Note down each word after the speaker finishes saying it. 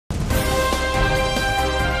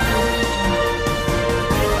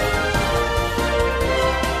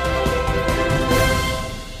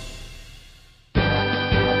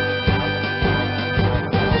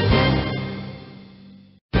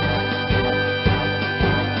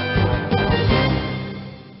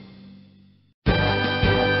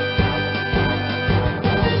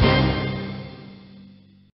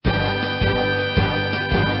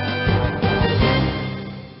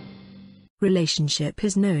Relationship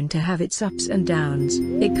is known to have its ups and downs.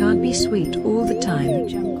 It can't be sweet all the time.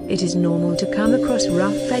 It is normal to come across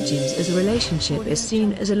rough edges, as a relationship is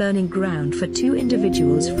seen as a learning ground for two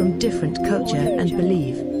individuals from different culture and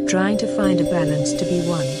belief, trying to find a balance to be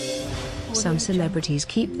one. Some celebrities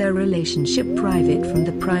keep their relationship private from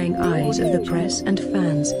the prying eyes of the press and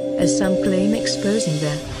fans, as some claim exposing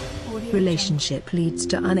their relationship leads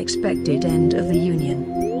to unexpected end of the union.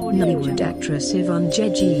 Nollywood actress Yvonne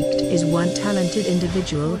Jegede is one talented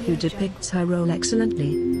individual who depicts her role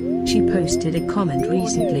excellently. She posted a comment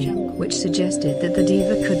recently, which suggested that the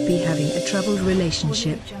diva could be having a troubled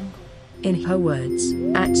relationship. In her words,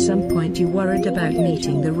 "At some point you worried about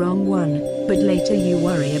meeting the wrong one, but later you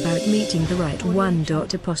worry about meeting the right one."